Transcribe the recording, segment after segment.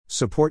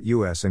Support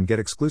us and get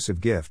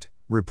exclusive gift,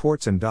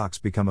 reports and docs.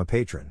 Become a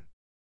patron.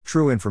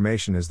 True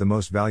information is the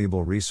most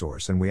valuable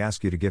resource and we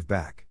ask you to give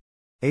back.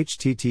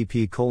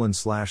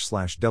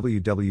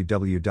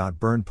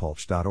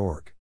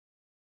 http://www.burnpulch.org.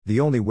 The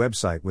only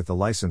website with the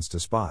license to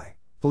spy.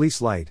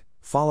 Police Light.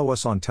 Follow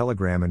us on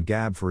Telegram and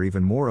Gab for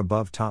even more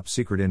above top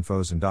secret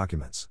infos and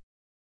documents.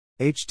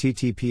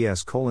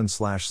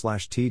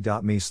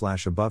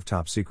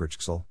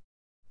 https://t.me/above-top-secret-xl.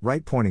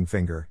 Right pointing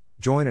finger,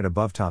 join at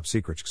above top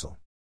secret xl.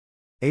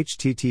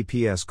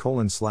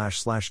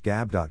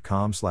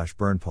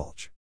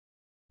 https://gab.com/burnpulch.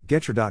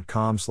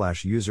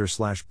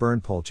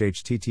 Getcher.com/user/burnpulch.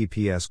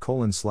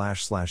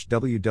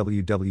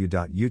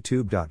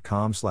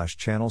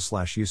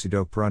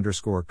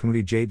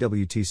 https://www.youtube.com/channel/usidokper_community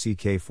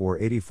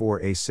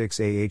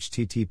JWTCK484A6A.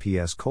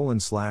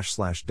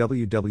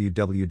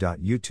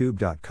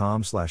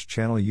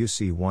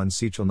 https://www.youtube.com/channel-UC1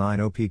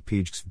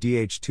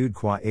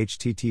 DH2DQA.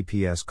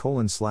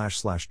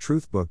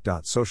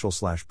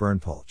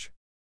 https://truthbook.social/burnpulch.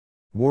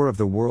 War of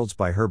the Worlds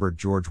by Herbert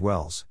George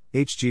Wells,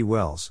 H.G.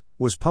 Wells,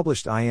 was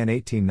published in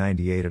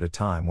 1898 at a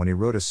time when he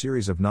wrote a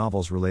series of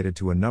novels related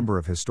to a number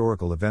of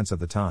historical events of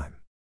the time.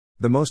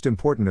 The most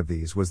important of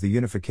these was the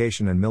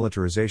unification and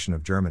militarization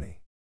of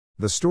Germany.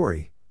 The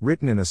story,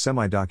 written in a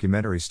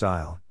semi-documentary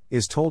style,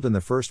 is told in the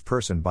first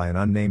person by an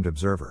unnamed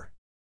observer.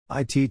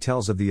 It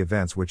tells of the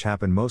events which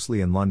happened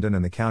mostly in London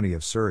and the county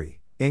of Surrey,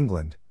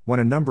 England, when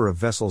a number of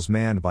vessels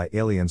manned by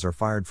aliens are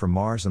fired from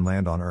Mars and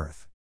land on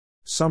Earth.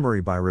 Summary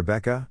by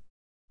Rebecca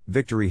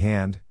Victory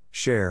Hand,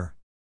 share.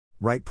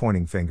 Right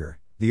pointing finger,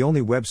 the only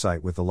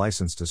website with the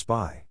license to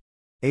spy.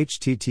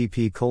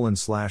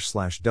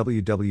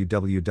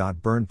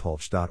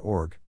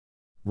 http://www.burnpulch.org.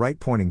 Right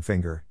pointing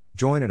finger,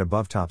 join at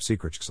above top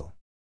secret xl.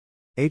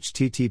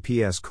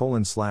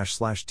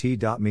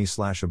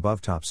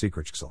 https://t.me/above-top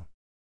secret xl.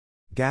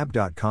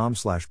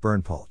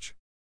 gab.com/burnpulch.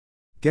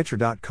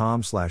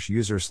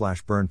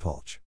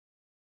 Getcher.com/user/burnpulch.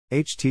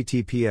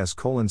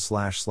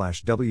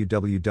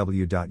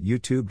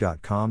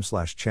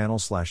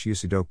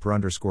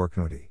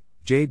 https://www.youtube.com/channel/usidokper_community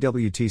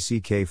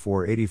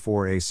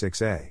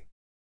JWTCK484A6A.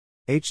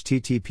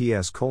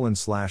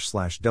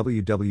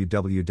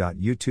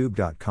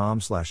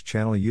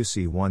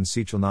 https://www.youtube.com/channel-UC1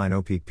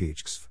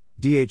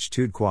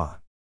 DH2DQA.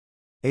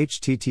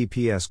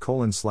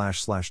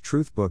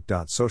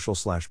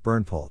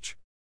 https://truthbook.social/burnpulch.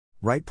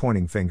 Right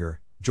pointing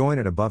finger, join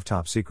at above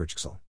top secret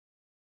xl.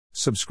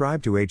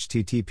 Subscribe to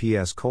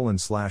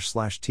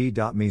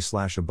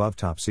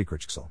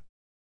https://t.me/above-top-secret-xl.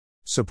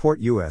 Support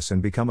us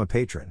and become a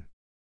patron.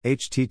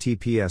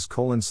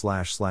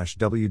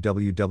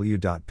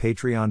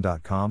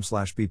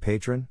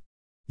 https://www.patreon.com/bepatron.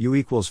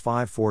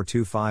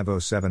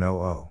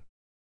 U=542507000.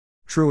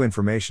 True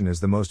information is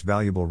the most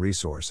valuable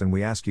resource and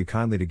we ask you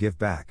kindly to give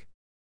back.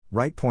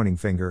 Right pointing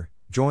finger,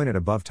 join at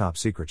above top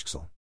secret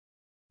xl.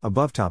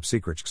 Above top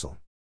secret xl.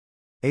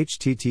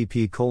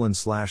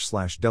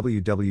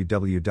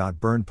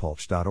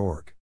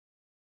 http://www.burnpulch.org.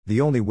 The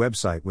only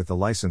website with the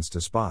license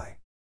to spy.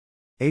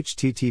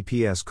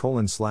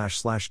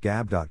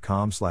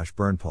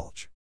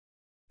 https://gab.com/burnpulch.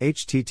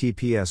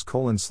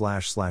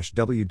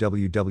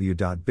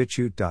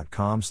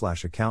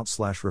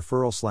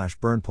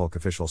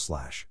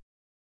 https://www.bitchute.com/account/referral/burnpulchofficial/.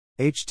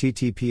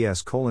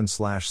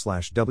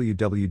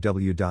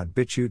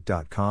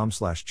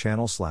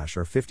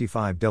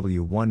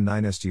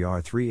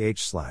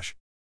 https://www.bitchute.com/channel/r55w19str3h/.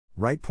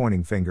 Right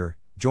pointing finger,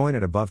 join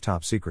at above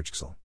top secret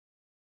xl.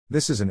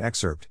 This is an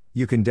excerpt.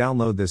 You can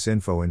download this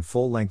info in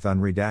full length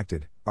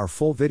unredacted, our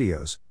full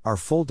videos, our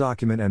full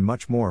document and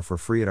much more for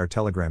free at our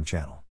Telegram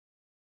channel.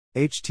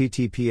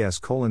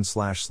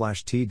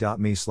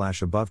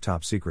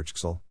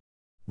 https://t.me/above-top-secret-xl.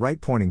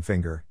 Right pointing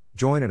finger,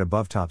 join at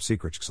above top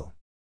secret xl.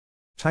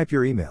 Type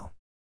your email.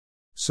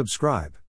 Subscribe.